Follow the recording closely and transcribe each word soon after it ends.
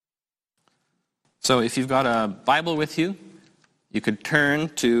So if you've got a Bible with you, you could turn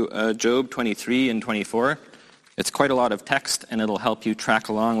to Job 23 and 24. It's quite a lot of text, and it'll help you track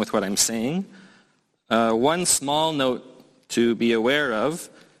along with what I'm saying. One small note to be aware of.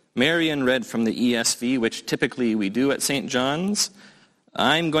 Marion read from the ESV, which typically we do at St. John's.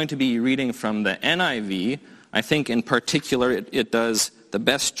 I'm going to be reading from the NIV. I think in particular it does the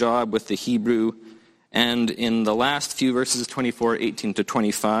best job with the Hebrew. And in the last few verses, 24, 18 to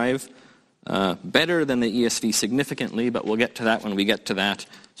 25, better than the ESV significantly, but we'll get to that when we get to that.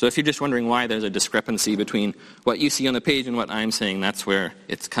 So if you're just wondering why there's a discrepancy between what you see on the page and what I'm saying, that's where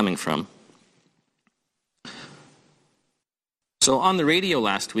it's coming from. So on the radio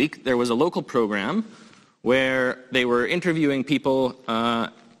last week, there was a local program where they were interviewing people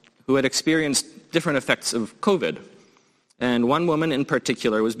who had experienced different effects of COVID. And one woman in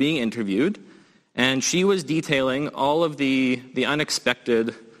particular was being interviewed, and she was detailing all of the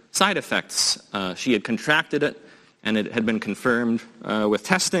unexpected side effects. She had contracted it, and it had been confirmed with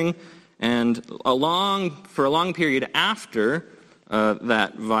testing. And for a long period after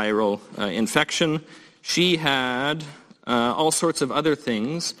that viral infection, she had all sorts of other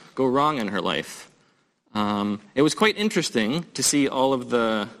things go wrong in her life. It was quite interesting to see all of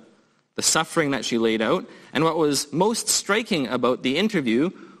the suffering that she laid out. And what was most striking about the interview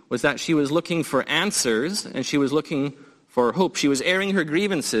was that she was looking for answers, and she was looking for hope. She was airing her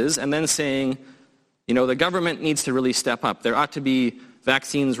grievances and then saying, the government needs to really step up. There ought to be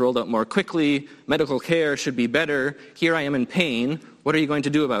vaccines rolled out more quickly. Medical care should be better. Here I am in pain. What are you going to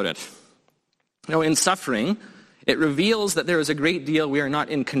do about it? In suffering, it reveals that there is a great deal we are not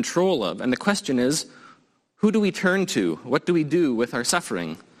in control of. And the question is, who do we turn to? What do we do with our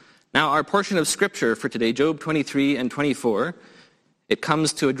suffering? Now, our portion of Scripture for today, Job 23 and 24, it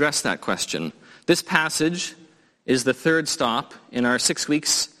comes to address that question. This passage is the third stop in our 6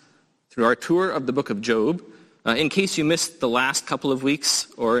 weeks through our tour of the book of Job. In case you missed the last couple of weeks,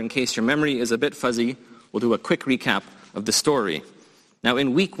 or in case your memory is a bit fuzzy, we'll do a quick recap of the story. Now,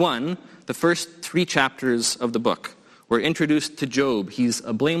 in week 1, the first 3 chapters of the book, we're introduced to Job. He's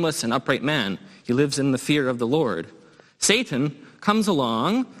a blameless and upright man. He lives in the fear of the Lord. Satan comes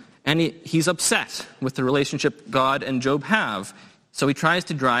along, and he's upset with the relationship God and Job have. So he tries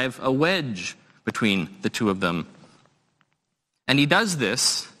to drive a wedge between the two of them. And he does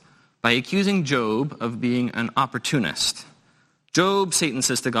this by accusing Job of being an opportunist. Job, Satan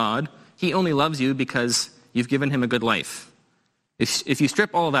says to God, he only loves you because you've given him a good life. If you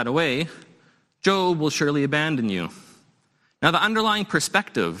strip all that away, Job will surely abandon you. Now, the underlying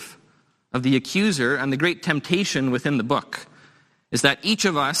perspective of the accuser and the great temptation within the book is that each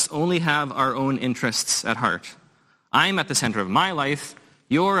of us only have our own interests at heart. I'm at the center of my life.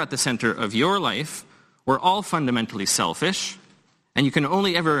 You're at the center of your life. We're all fundamentally selfish, and you can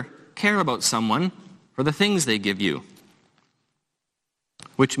only ever care about someone for the things they give you.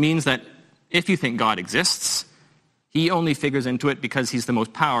 Which means that if you think God exists, he only figures into it because he's the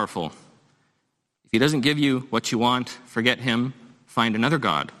most powerful. If he doesn't give you what you want, forget him, find another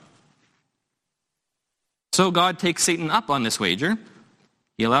God. So God takes Satan up on this wager.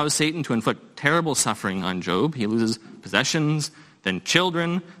 He allows Satan to inflict terrible suffering on Job. He loses possessions, then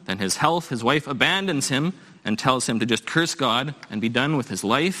children, then his health. His wife abandons him and tells him to just curse God and be done with his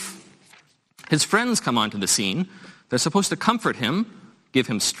life. His friends come onto the scene. They're supposed to comfort him, give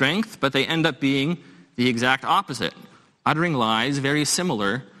him strength, but they end up being the exact opposite, uttering lies very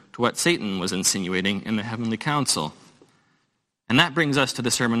similar to what Satan was insinuating in the heavenly council. And that brings us to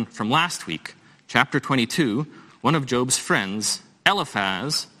the sermon from last week, chapter 22. One of Job's friends,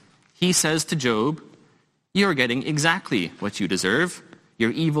 Eliphaz, he says to Job, "You're getting exactly what you deserve.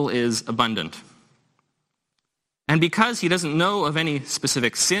 Your evil is abundant." And because he doesn't know of any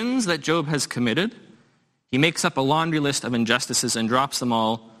specific sins that Job has committed, he makes up a laundry list of injustices and drops them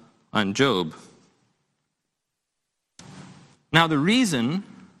all on Job. Now, the reason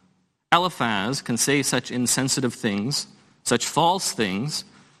Eliphaz can say such insensitive things, such false things,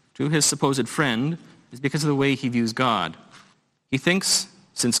 to his supposed friend is because of the way he views God. He thinks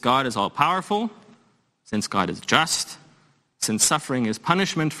since God is all-powerful, since God is just, since suffering is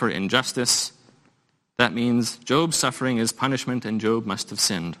punishment for injustice, that means Job's suffering is punishment and Job must have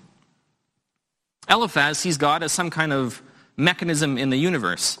sinned. Eliphaz sees God as some kind of mechanism in the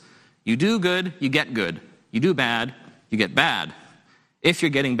universe. You do good, you get good. You do bad, you get bad. If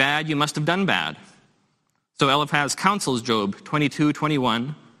you're getting bad, you must have done bad. So Eliphaz counsels Job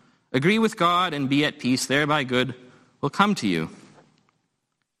 22:21, agree with God and be at peace, thereby good will come to you.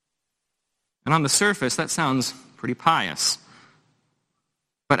 And on the surface, that sounds pretty pious.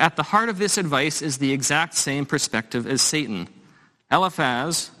 But at the heart of this advice is the exact same perspective as Satan.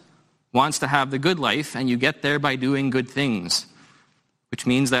 Eliphaz wants to have the good life, and you get there by doing good things, which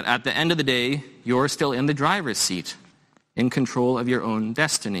means that at the end of the day, you're still in the driver's seat, in control of your own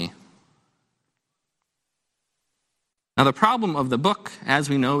destiny. Now, the problem of the book, as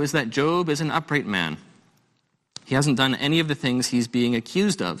we know, is that Job is an upright man. He hasn't done any of the things he's being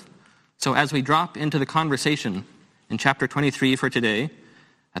accused of. So as we drop into the conversation in chapter 23 for today,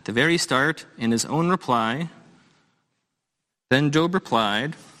 at the very start, in his own reply, then Job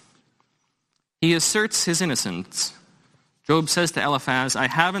replied, he asserts his innocence. Job says to Eliphaz, I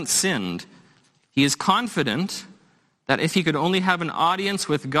haven't sinned. He is confident that if he could only have an audience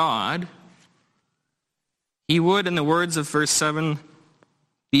with God, he would, in the words of verse 7,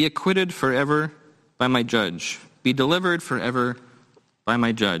 be acquitted forever by my judge, be delivered forever by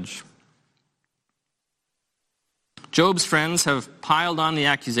my judge. Job's friends have piled on the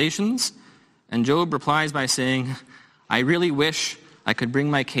accusations, and Job replies by saying, I really wish I could bring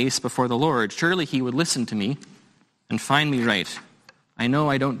my case before the Lord. Surely he would listen to me and find me right. I know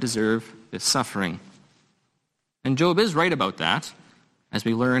I don't deserve this suffering. And Job is right about that. As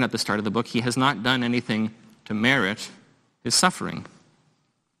we learn at the start of the book, he has not done anything to merit his suffering.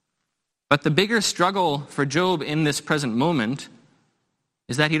 But the bigger struggle for Job in this present moment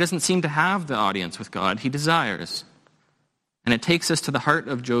is that he doesn't seem to have the audience with God he desires. And it takes us to the heart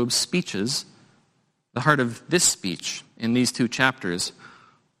of Job's speeches, the heart of this speech in these 2 chapters.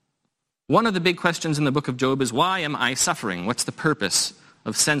 One of the big questions in the book of Job is, why am I suffering? What's the purpose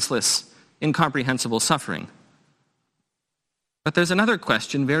of senseless, incomprehensible suffering? But there's another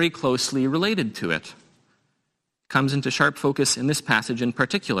question very closely related to it. It comes into sharp focus in this passage in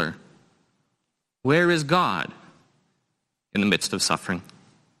particular. Where is God in the midst of suffering?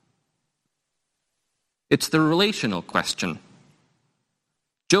 It's the relational question.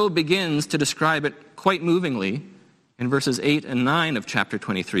 Job begins to describe it quite movingly in verses 8 and 9 of chapter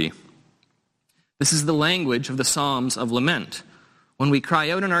 23. This is the language of the Psalms of lament. When we cry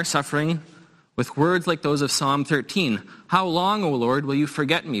out in our suffering with words like those of Psalm 13, how long, O Lord, will you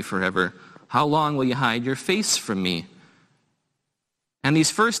forget me forever? How long will you hide your face from me? And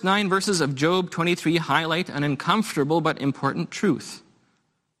these first 9 verses of Job 23 highlight an uncomfortable but important truth.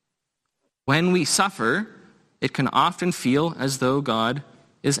 When we suffer, it can often feel as though God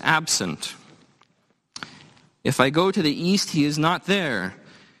is absent. If I go to the east, he is not there.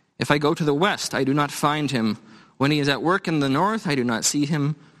 If I go to the west, I do not find him. When he is at work in the north, I do not see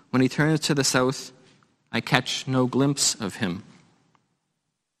him. When he turns to the south, I catch no glimpse of him.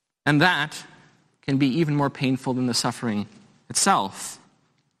 And that can be even more painful than the suffering itself.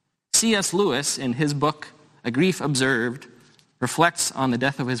 C.S. Lewis, in his book, A Grief Observed, reflects on the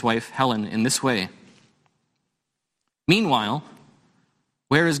death of his wife, Helen, in this way. Meanwhile,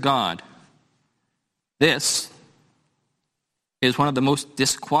 where is God? This is one of the most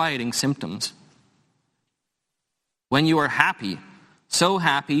disquieting symptoms. When you are happy, so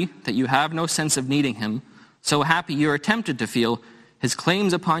happy that you have no sense of needing him, so happy you are tempted to feel his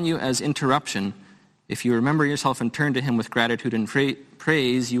claims upon you as interruption, if you remember yourself and turn to him with gratitude and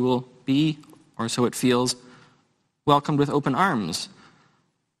praise, you will be, or so it feels, welcomed with open arms.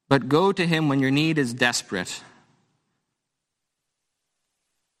 But go to him when your need is desperate.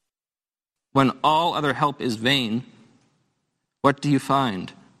 When all other help is vain, what do you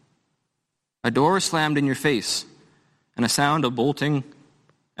find? A door slammed in your face, and a sound of bolting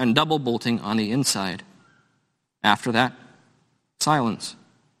and double bolting on the inside. After that, silence.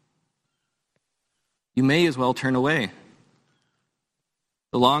 You may as well turn away.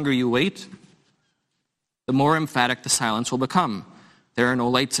 The longer you wait, the more emphatic the silence will become. There are no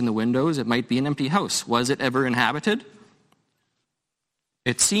lights in the windows. It might be an empty house. Was it ever inhabited?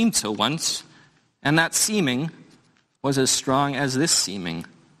 It seemed so once, and that seeming was as strong as this seeming.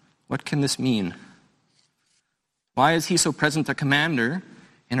 What can this mean? Why is he so present a commander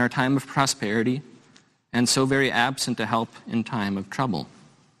in our time of prosperity and so very absent to help in time of trouble?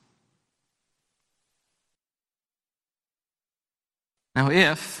 Now,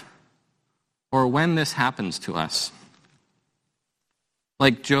 if or when this happens to us,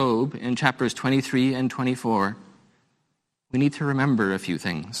 like Job in chapters 23 and 24, we need to remember a few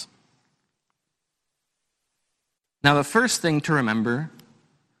things. Now, the first thing to remember,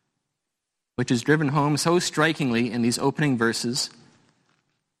 which is driven home so strikingly in these opening verses,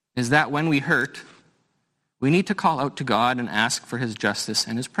 is that when we hurt, we need to call out to God and ask for his justice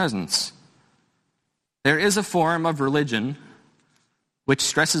and his presence. There is a form of religion which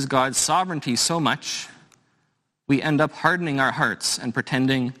stresses God's sovereignty so much, we end up hardening our hearts and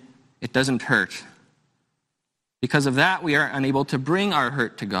pretending it doesn't hurt. Because of that, we are unable to bring our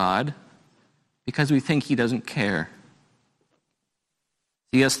hurt to God because we think he doesn't care.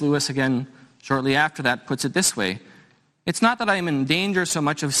 C.S. Lewis, again, shortly after that, puts it this way: "It's not that I am in danger so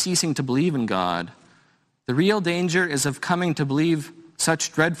much of ceasing to believe in God. The real danger is of coming to believe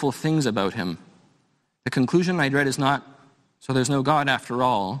such dreadful things about him. The conclusion I dread is not, so there's no God after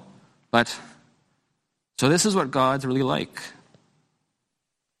all, but so this is what God's really like.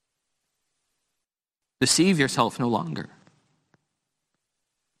 Deceive yourself no longer."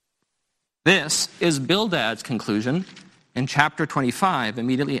 This is Bildad's conclusion in chapter 25,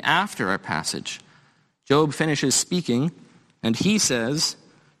 immediately after our passage. Job finishes speaking, and he says,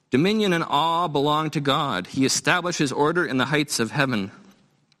 "Dominion and awe belong to God. He establishes order in the heights of heaven.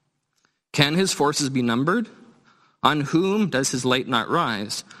 Can his forces be numbered? On whom does his light not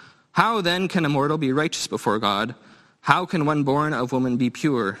rise? How then can a mortal be righteous before God? How can one born of woman be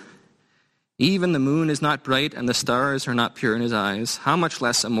pure? Even the moon is not bright, and the stars are not pure in his eyes. How much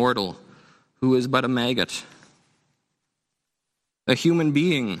less a mortal, who is but a maggot, a human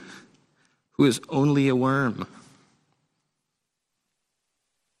being who is only a worm?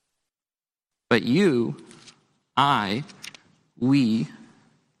 But you, we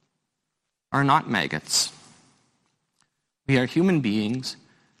are not maggots. We are human beings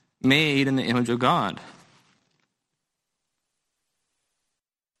made in the image of God.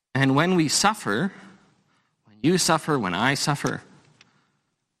 And when we suffer, when you suffer, when I suffer,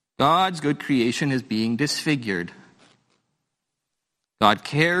 God's good creation is being disfigured. God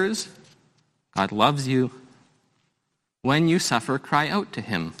cares. God loves you. When you suffer, cry out to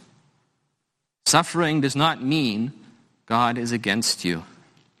him. Suffering does not mean God is against you.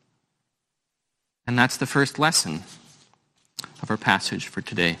 And that's the first lesson of our passage for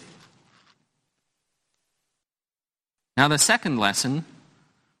today. Now, the second lesson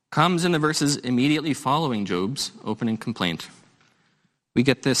comes in the verses immediately following Job's opening complaint. We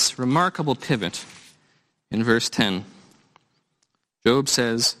get this remarkable pivot in verse 10. Job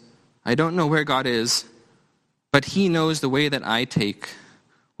says, "I don't know where God is, but he knows the way that I take.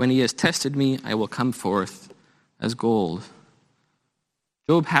 When he has tested me, I will come forth as gold."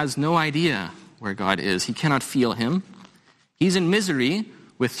 Job has no idea where God is. He cannot feel him. He's in misery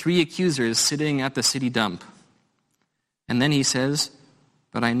with 3 accusers sitting at the city dump. And then he says,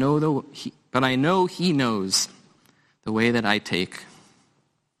 but I know he knows the way that I take.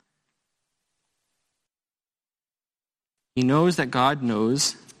 He knows that God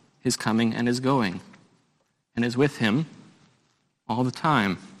knows his coming and his going, and is with him all the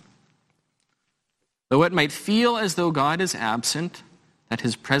time. Though it might feel as though God is absent, that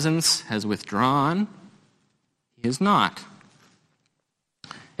his presence has withdrawn, he is not.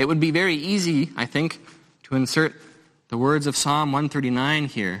 It would be very easy, I think, to insert the words of Psalm 139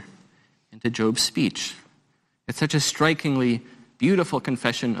 here into Job's speech. It's such a strikingly beautiful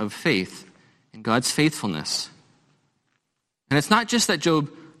confession of faith in God's faithfulness. And it's not just that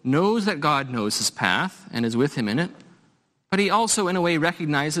Job knows that God knows his path and is with him in it, but he also, in a way,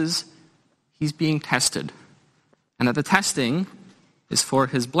 recognizes he's being tested, and that the testing is for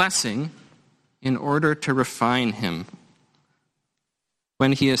his blessing in order to refine him.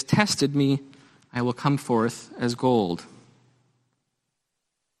 When he has tested me, I will come forth as gold.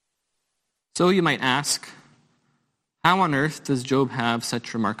 So you might ask, how on earth does Job have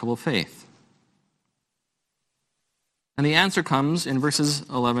such remarkable faith? And the answer comes in verses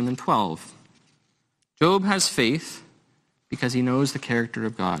 11 and 12. Job has faith because he knows the character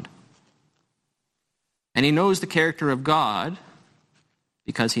of God. And he knows the character of God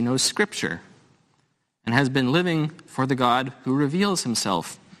because he knows Scripture and has been living for the God who reveals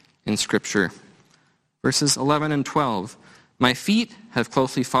himself in Scripture. Verses 11 and 12. My feet have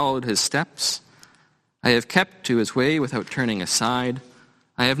closely followed his steps. I have kept to his way without turning aside.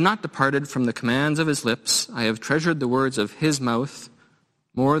 I have not departed from the commands of his lips. I have treasured the words of his mouth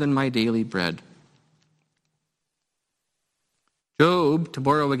more than my daily bread. Job, to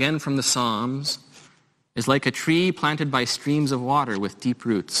borrow again from the Psalms, is like a tree planted by streams of water with deep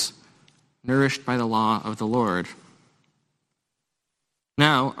roots, nourished by the law of the Lord.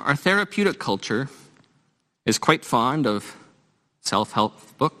 Now, our therapeutic culture is quite fond of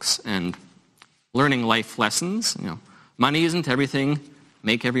self-help books and learning life lessons. Money isn't everything.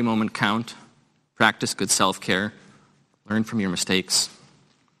 Make every moment count. Practice good self-care. Learn from your mistakes.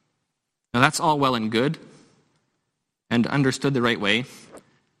 Now, that's all well and good, and understood the right way,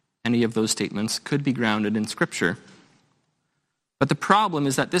 any of those statements could be grounded in Scripture. But the problem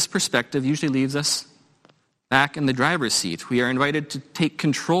is that this perspective usually leaves us back in the driver's seat. We are invited to take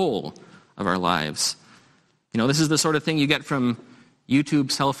control of our lives. This is the sort of thing you get from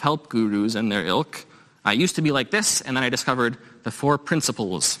YouTube self-help gurus and their ilk. I used to be like this, and then I discovered the 4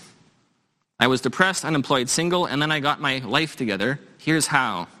 principles. I was depressed, unemployed, single, and then I got my life together. Here's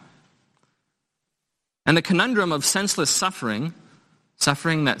how. And the conundrum of senseless suffering,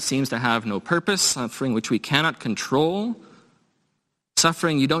 suffering that seems to have no purpose, suffering which we cannot control,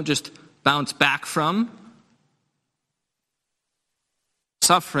 suffering you don't just bounce back from,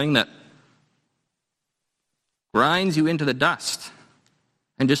 suffering that grinds you into the dust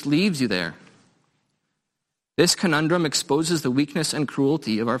and just leaves you there. This conundrum exposes the weakness and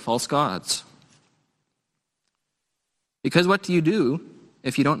cruelty of our false gods. Because what do you do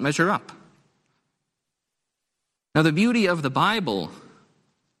if you don't measure up? Now, the beauty of the Bible,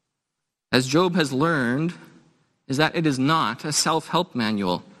 as Job has learned, is that it is not a self-help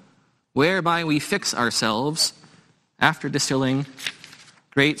manual whereby we fix ourselves after distilling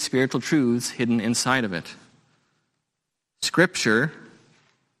great spiritual truths hidden inside of it. Scripture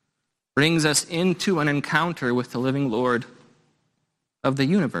brings us into an encounter with the living Lord of the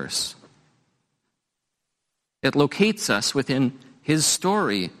universe. It locates us within his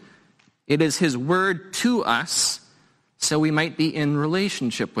story. It is his word to us so we might be in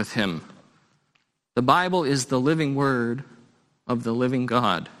relationship with him. The Bible is the living word of the living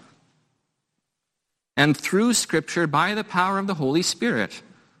God. And through Scripture, by the power of the Holy Spirit,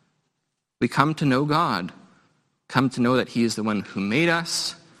 we come to know God, come to know that he is the one who made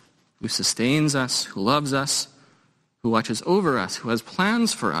us, who sustains us, who loves us, who watches over us, who has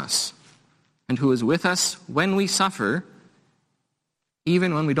plans for us, and who is with us when we suffer,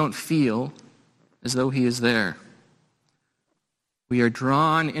 even when we don't feel as though he is there. We are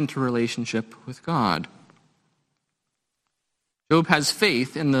drawn into relationship with God. Job has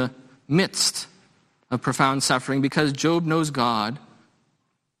faith in the midst of profound suffering because Job knows God,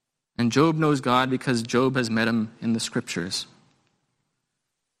 and Job knows God because Job has met him in the Scriptures.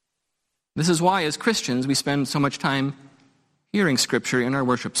 This is why, as Christians, we spend so much time hearing Scripture in our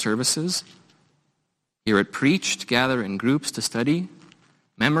worship services, hear it preached, gather in groups to study,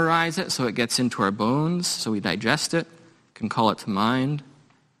 memorize it so it gets into our bones, so we digest it, can call it to mind.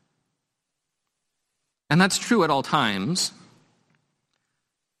 And that's true at all times.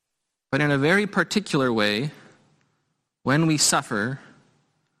 But in a very particular way, when we suffer,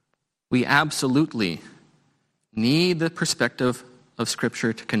 we absolutely need the perspective of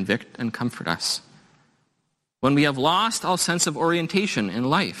Scripture to convict and comfort us. When we have lost all sense of orientation in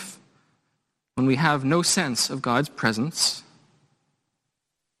life, when we have no sense of God's presence,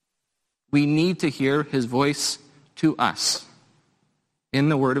 we need to hear his voice to us in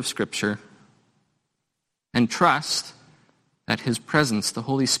the word of Scripture and trust that his presence, the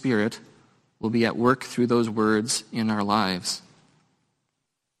Holy Spirit, will be at work through those words in our lives.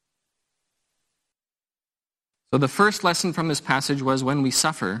 So the first lesson from this passage was when we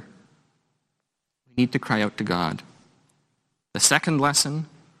suffer, we need to cry out to God. The second lesson,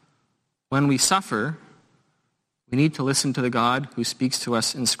 when we suffer, we need to listen to the God who speaks to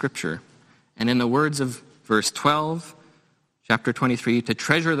us in Scripture. And in the words of verse 12, chapter 23, to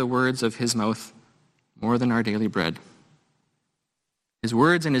treasure the words of his mouth more than our daily bread. His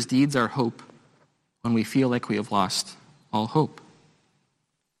words and his deeds are hope when we feel like we have lost all hope.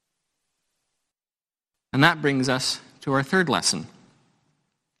 And that brings us to our third lesson.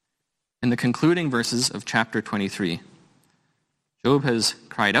 In the concluding verses of chapter 23, Job has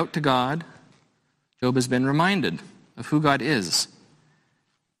cried out to God. Job has been reminded of who God is.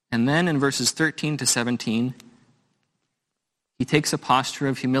 And then in verses 13 to 17, he takes a posture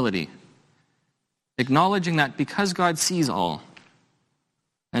of humility, acknowledging that because God sees all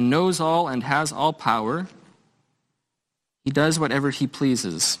and knows all and has all power, he does whatever he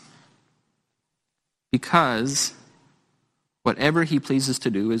pleases. Because whatever he pleases to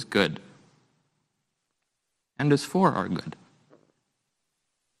do is good and is for our good.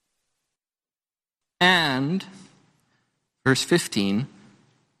 And, verse 15,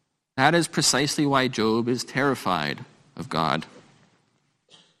 that is precisely why Job is terrified of God.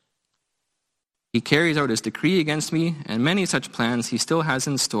 He carries out his decree against me, and many such plans he still has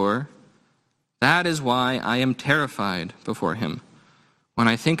in store. That is why I am terrified before him. When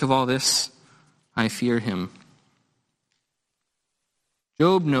I think of all this, I fear him.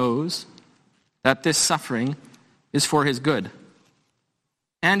 Job knows that this suffering is for his good,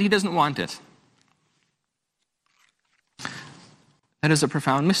 and he doesn't want it. That is a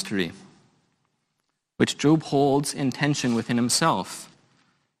profound mystery, which Job holds in tension within himself.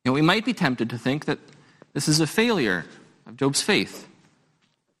 We might be tempted to think that this is a failure of Job's faith,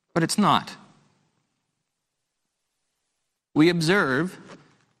 but it's not. We observe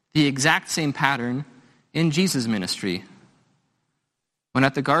the exact same pattern in Jesus' ministry. When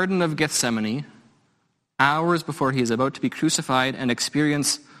at the Garden of Gethsemane, hours before he is about to be crucified and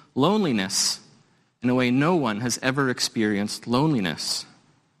experience loneliness in a way no one has ever experienced loneliness.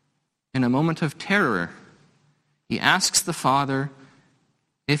 In a moment of terror, he asks the Father,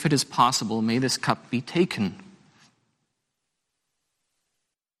 if it is possible, may this cup be taken.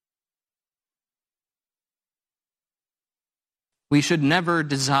 We should never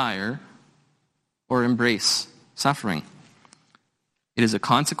desire or embrace suffering. It is a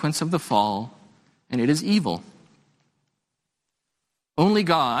consequence of the fall, and it is evil. Only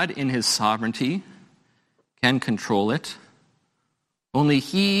God, in his sovereignty, can control it. Only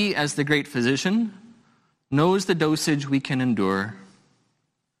he, as the great physician, knows the dosage we can endure.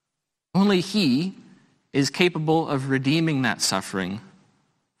 Only he is capable of redeeming that suffering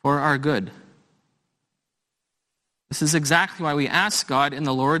for our good. This is exactly why we ask God in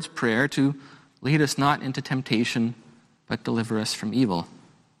the Lord's Prayer to lead us not into temptation, but deliver us from evil.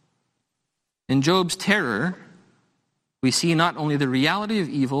 In Job's terror, we see not only the reality of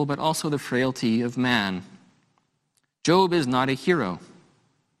evil, but also the frailty of man. Job is not a hero.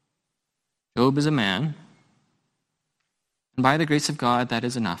 Job is a man. And by the grace of God, that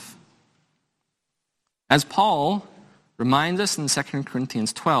is enough. As Paul reminds us in 2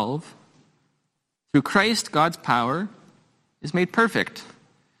 Corinthians 12, through Christ, God's power is made perfect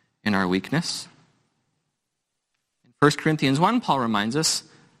in our weakness. In 1 Corinthians 1, Paul reminds us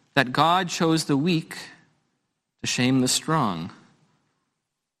that God chose the weak to shame the strong,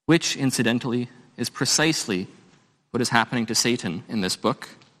 which, incidentally, is precisely what is happening to Satan in this book.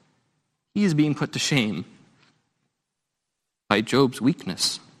 He is being put to shame by Job's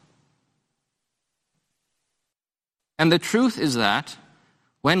weakness. And the truth is that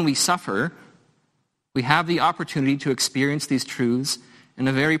when we suffer, we have the opportunity to experience these truths in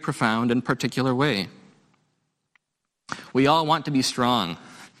a very profound and particular way. We all want to be strong,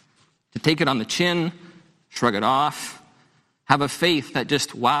 to take it on the chin, shrug it off, have a faith that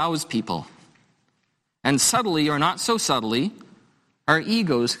just wows people. And subtly, or not so subtly, our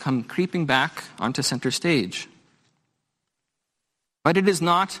egos come creeping back onto center stage. But it is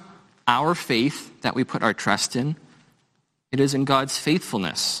not our faith that we put our trust in. It is in God's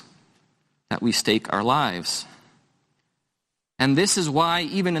faithfulness that we stake our lives. And this is why,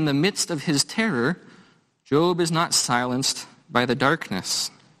 even in the midst of his terror, Job is not silenced by the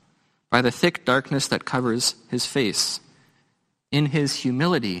darkness, by the thick darkness that covers his face. In his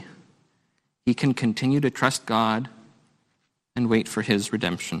humility, he can continue to trust God and wait for his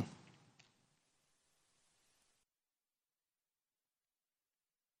redemption.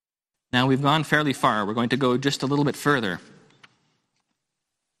 Now, we've gone fairly far. We're going to go just a little bit further.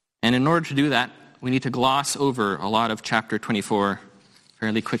 And in order to do that, we need to gloss over a lot of chapter 24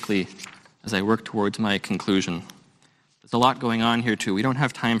 fairly quickly as I work towards my conclusion. There's a lot going on here, too. We don't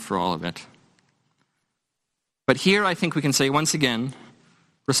have time for all of it. But here I think we can say once again,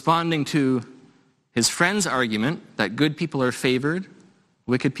 responding to his friend's argument that good people are favored,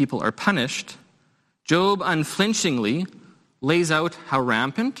 wicked people are punished, Job unflinchingly lays out how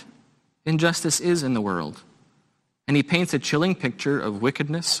rampant injustice is in the world. And he paints a chilling picture of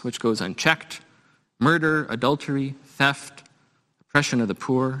wickedness which goes unchecked, murder, adultery, theft, oppression of the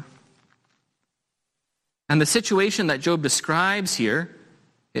poor. And the situation that Job describes here,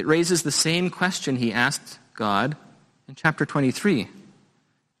 it raises the same question he asked God in chapter 23.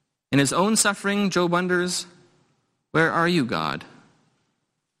 In his own suffering, Job wonders, "Where are you, God?"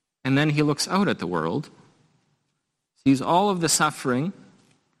 And then he looks out at the world, sees all of the suffering,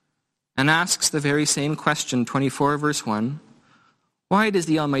 and asks the very same question, 24 verse 1, "Why does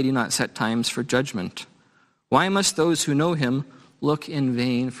the Almighty not set times for judgment? Why must those who know him look in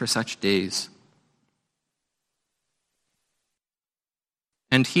vain for such days?"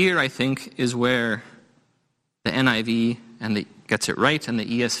 And here, I think, is where the NIV gets it right and the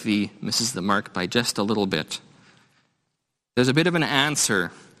ESV misses the mark by just a little bit. There's a bit of an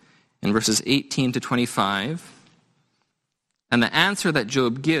answer in verses 18 to 25. And the answer that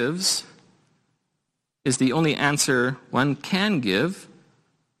Job gives is the only answer one can give,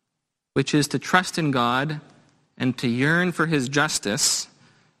 which is to trust in God and to yearn for his justice,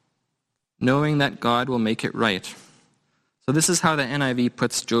 knowing that God will make it right. So this is how the NIV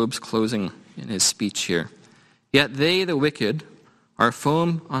puts Job's closing in his speech here. "Yet they, the wicked, are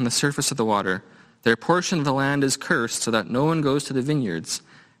foam on the surface of the water. Their portion of the land is cursed, so that no one goes to the vineyards.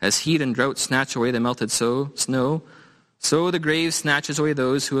 As heat and drought snatch away the melted snow, so the grave snatches away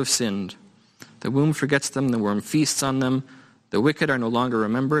those who have sinned. The womb forgets them, the worm feasts on them. The wicked are no longer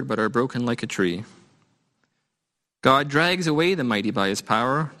remembered, but are broken like a tree. God drags away the mighty by his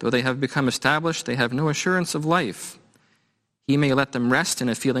power. Though they have become established, they have no assurance of life. He may let them rest in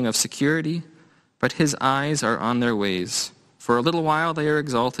a feeling of security, but his eyes are on their ways. For a little while they are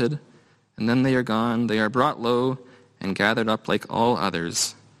exalted, and then they are gone. They are brought low and gathered up like all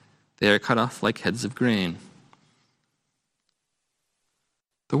others. They are cut off like heads of grain.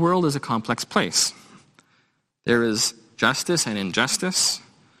 The world is a complex place. There is justice and injustice,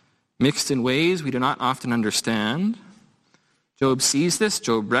 mixed in ways we do not often understand. Job sees this.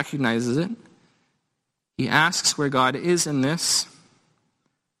 Job recognizes it. He asks where God is in this.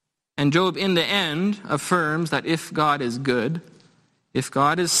 And Job, in the end, affirms that if God is good, if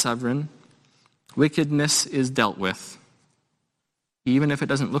God is sovereign, wickedness is dealt with, even if it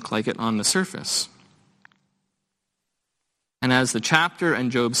doesn't look like it on the surface. And as the chapter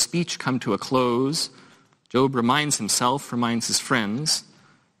and Job's speech come to a close, Job reminds himself, reminds his friends,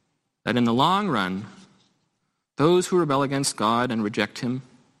 that in the long run, those who rebel against God and reject him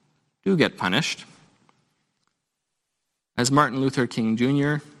do get punished. As Martin Luther King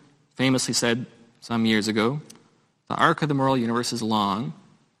Jr. famously said some years ago, the arc of the moral universe is long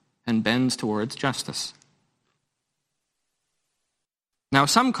and bends towards justice. Now,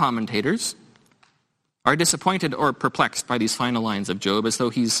 some commentators are disappointed or perplexed by these final lines of Job, as though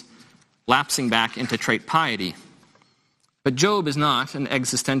he's lapsing back into trite piety. But Job is not an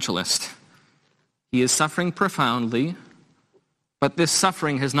existentialist. He is suffering profoundly, but this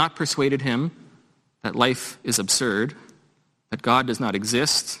suffering has not persuaded him that life is absurd, that God does not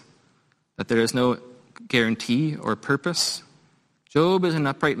exist, that there is no guarantee or purpose. Job is an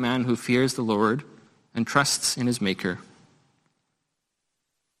upright man who fears the Lord and trusts in his Maker.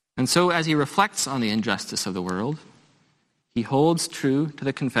 And so as he reflects on the injustice of the world, he holds true to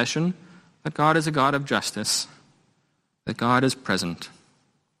the confession that God is a God of justice, that God is present.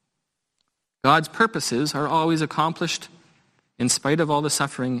 God's purposes are always accomplished in spite of all the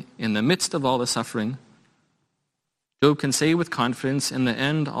suffering, in the midst of all the suffering. Job can say with confidence, in the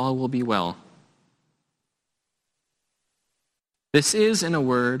end, all will be well. This is, in a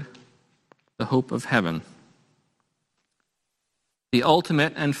word, the hope of heaven, the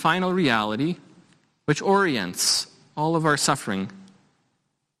ultimate and final reality which orients all of our suffering,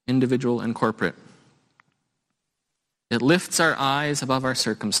 individual and corporate. It lifts our eyes above our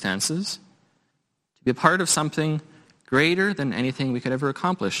circumstances to be a part of something greater than anything we could ever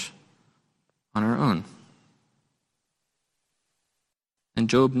accomplish on our own. And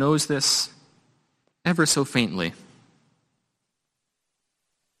Job knows this ever so faintly.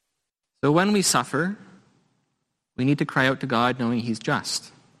 So when we suffer, we need to cry out to God knowing he's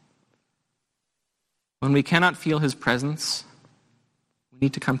just. When we cannot feel his presence, we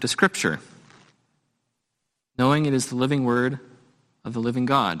need to come to Scripture, knowing it is the living word of the living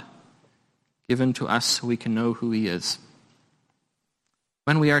God, given to us so we can know who he is.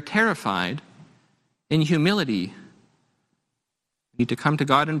 When we are terrified, in humility, we need to come to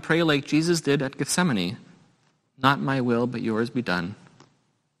God and pray like Jesus did at Gethsemane, not my will, but yours be done.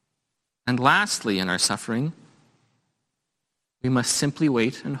 And lastly, in our suffering, we must simply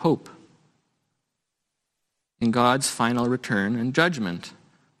wait and hope in God's final return and judgment,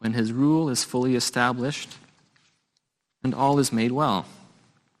 when his rule is fully established and all is made well.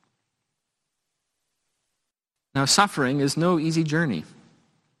 Now, suffering is no easy journey.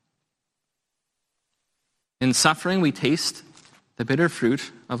 In suffering, we taste the bitter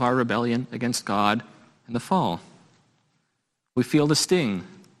fruit of our rebellion against God and the fall. We feel the sting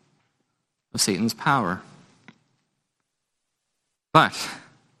of Satan's power. But,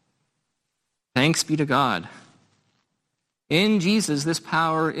 thanks be to God, in Jesus this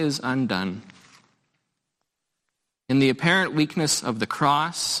power is undone. In the apparent weakness of the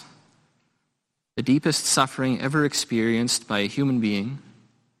cross, the deepest suffering ever experienced by a human being,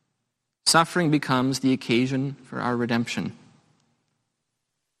 suffering becomes the occasion for our redemption.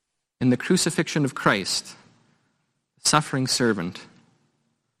 In the crucifixion of Christ, the suffering servant,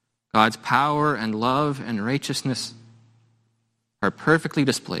 God's power and love and righteousness are perfectly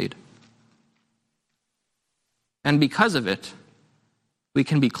displayed. And because of it, we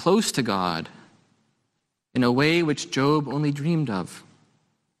can be close to God in a way which Job only dreamed of.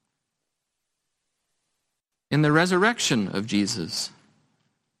 In the resurrection of Jesus,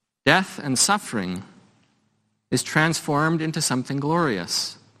 death and suffering is transformed into something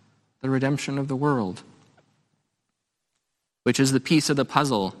glorious, the redemption of the world, which is the piece of the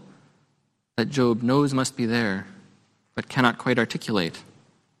puzzle that Job knows must be there, but cannot quite articulate.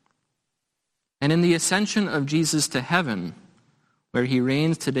 And in the ascension of Jesus to heaven, where he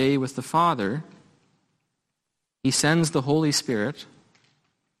reigns today with the Father, he sends the Holy Spirit,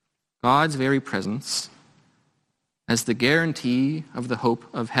 God's very presence, as the guarantee of the hope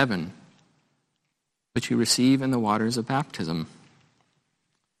of heaven, which we receive in the waters of baptism.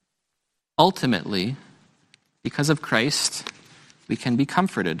 Ultimately, Because of Christ, we can be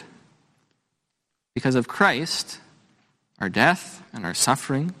comforted. Because of Christ, our death and our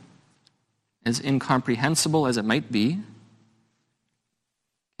suffering, as incomprehensible as it might be,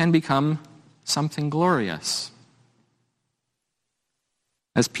 can become something glorious.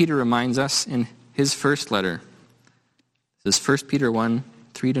 As Peter reminds us in his first letter, this is 1 Peter 1,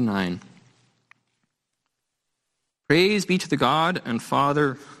 3-9. Praise be to the God and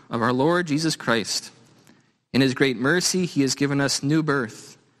Father of our Lord Jesus Christ. In his great mercy, he has given us new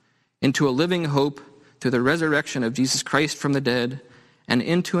birth into a living hope through the resurrection of Jesus Christ from the dead, and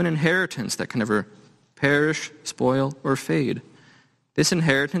into an inheritance that can never perish, spoil, or fade. This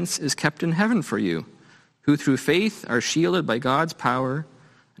inheritance is kept in heaven for you, who through faith are shielded by God's power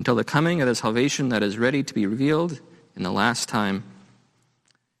until the coming of the salvation that is ready to be revealed in the last time.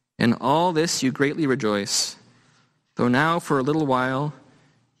 In all this you greatly rejoice, though now for a little while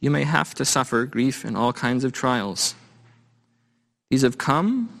you may have to suffer grief in all kinds of trials. These have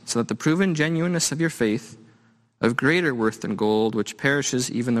come so that the proven genuineness of your faith, of greater worth than gold, which perishes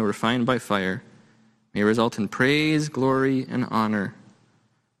even though refined by fire, may result in praise, glory, and honor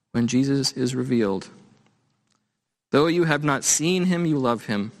when Jesus is revealed. Though you have not seen him, you love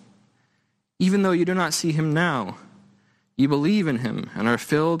him. Even though you do not see him now, you believe in him and are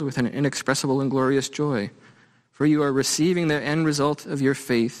filled with an inexpressible and glorious joy, for you are receiving the end result of your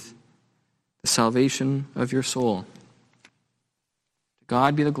faith, the salvation of your soul. To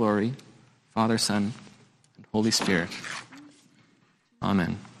God be the glory, Father, Son, and Holy Spirit.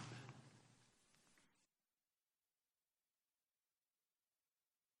 Amen.